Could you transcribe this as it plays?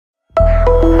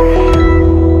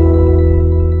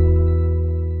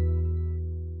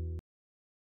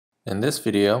In this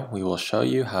video, we will show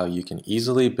you how you can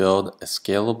easily build a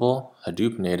scalable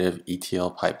Hadoop native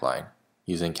ETL pipeline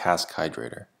using Cask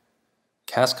Hydrator.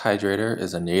 Cask Hydrator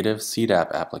is a native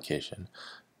CDAP application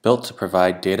built to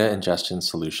provide data ingestion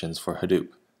solutions for Hadoop.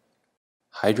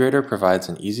 Hydrator provides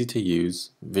an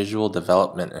easy-to-use visual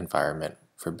development environment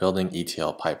for building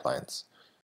ETL pipelines.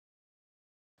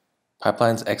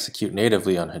 Pipelines execute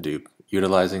natively on Hadoop,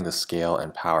 utilizing the scale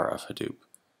and power of Hadoop.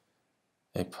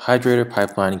 A Hydrator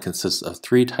pipeline consists of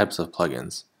three types of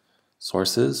plugins: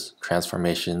 sources,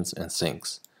 transformations, and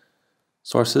sinks.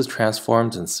 Sources,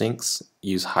 transforms, and sinks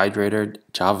use Hydrator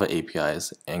Java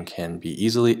APIs and can be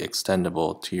easily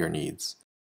extendable to your needs.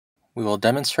 We will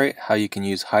demonstrate how you can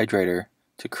use Hydrator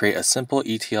to create a simple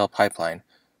ETL pipeline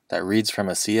that reads from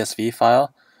a CSV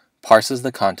file, parses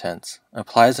the contents,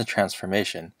 applies a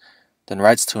transformation, then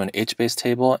writes to an HBase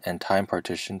table and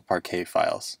time-partitioned Parquet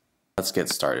files. Let's get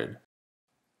started.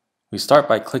 We start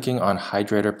by clicking on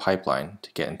Hydrator Pipeline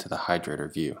to get into the Hydrator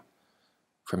view.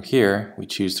 From here, we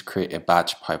choose to create a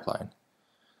batch pipeline.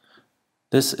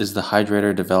 This is the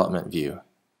Hydrator development view.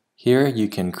 Here you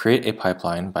can create a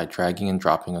pipeline by dragging and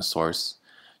dropping a source,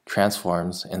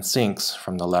 transforms, and sinks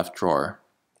from the left drawer.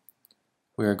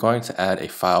 We are going to add a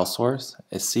file source,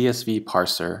 a CSV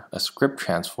parser, a script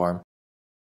transform,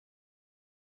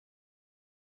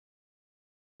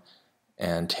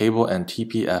 and table and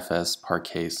TPFS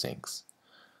Parquet sinks.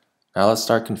 Now let's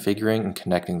start configuring and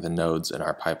connecting the nodes in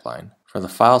our pipeline. For the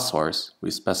file source, we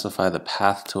specify the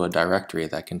path to a directory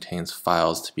that contains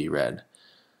files to be read.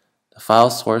 The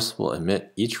file source will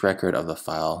emit each record of the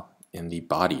file in the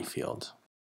body field.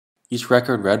 Each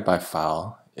record read by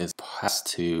file is passed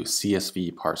to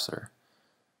CSV parser.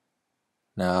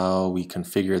 Now we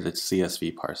configure the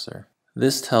CSV parser.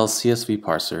 This tells CSV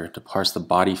parser to parse the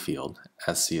body field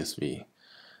as CSV.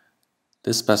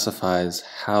 This specifies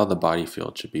how the body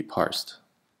field should be parsed.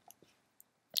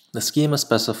 The schema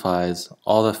specifies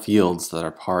all the fields that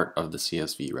are part of the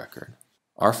CSV record.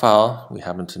 Our file, we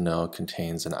happen to know,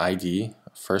 contains an ID,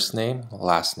 first name,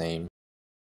 last name,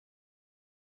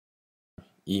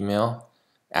 email,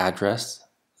 address,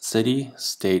 city,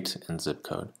 state, and zip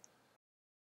code.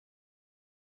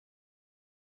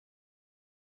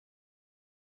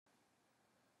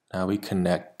 Now we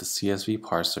connect the CSV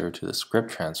parser to the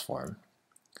script transform.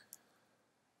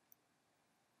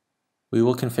 We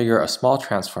will configure a small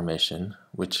transformation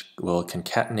which will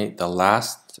concatenate the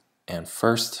last and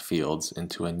first fields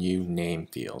into a new name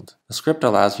field. The script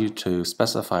allows you to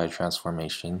specify a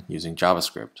transformation using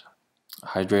JavaScript.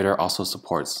 Hydrator also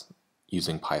supports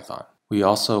using Python. We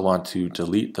also want to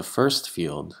delete the first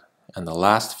field and the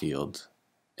last field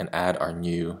and add our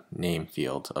new name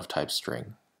field of type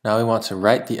string. Now we want to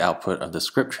write the output of the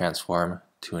script transform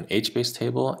to an HBase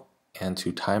table and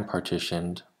to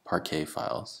time-partitioned Parquet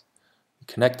files. We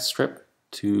connect the script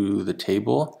to the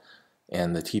table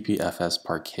and the TPFS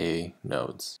Parquet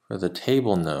nodes. For the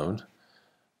table node,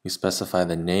 we specify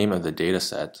the name of the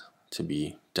dataset to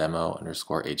be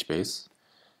demo_HBase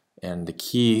and the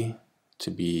key to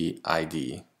be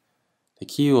ID. The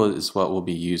key is what will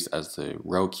be used as the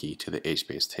row key to the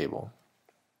HBase table.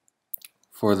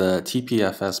 For the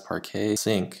TPFS Parquet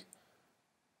sink,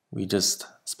 we just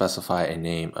specify a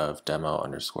name of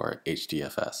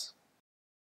demo_HDFS.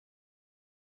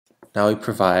 Now we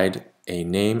provide a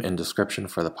name and description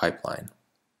for the pipeline.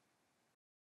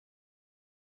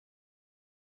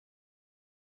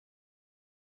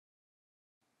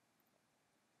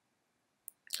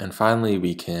 And finally,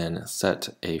 we can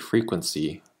set a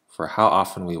frequency for how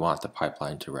often we want the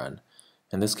pipeline to run.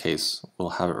 In this case, we'll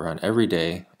have it run every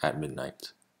day at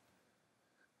midnight.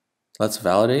 Let's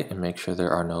validate and make sure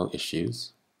there are no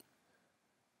issues.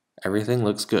 Everything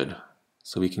looks good,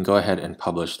 so we can go ahead and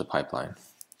publish the pipeline.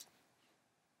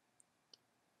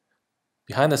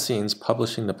 Behind the scenes,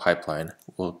 publishing the pipeline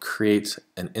will create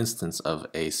an instance of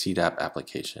a CDAP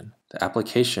application. The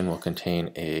application will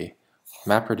contain a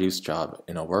MapReduce job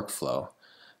in a workflow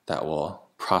that will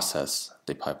process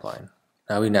the pipeline.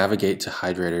 Now we navigate to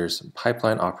Hydrator's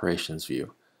pipeline operations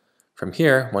view. From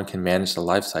here, one can manage the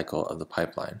lifecycle of the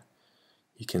pipeline.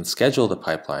 You can schedule the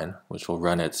pipeline, which will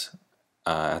run it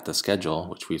at the schedule,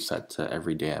 which we've set to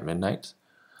every day at midnight,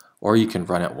 or you can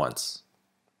run it once.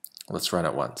 Let's run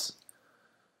it once.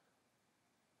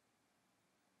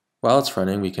 While it's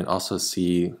running, we can also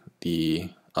see the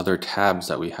other tabs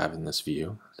that we have in this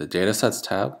view. The Datasets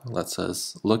tab lets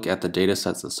us look at the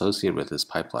datasets associated with this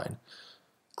pipeline.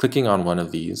 Clicking on one of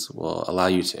these will allow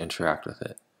you to interact with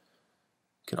it.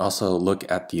 You can also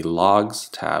look at the Logs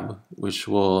tab, which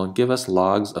will give us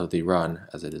logs of the run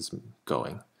as it is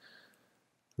going.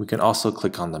 We can also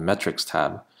click on the Metrics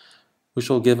tab, which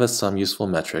will give us some useful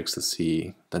metrics to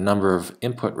see the number of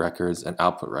input records and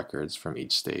output records from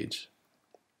each stage.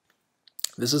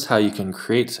 This is how you can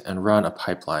create and run a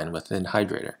pipeline within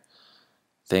Hydrator.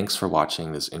 Thanks for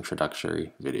watching this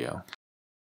introductory video.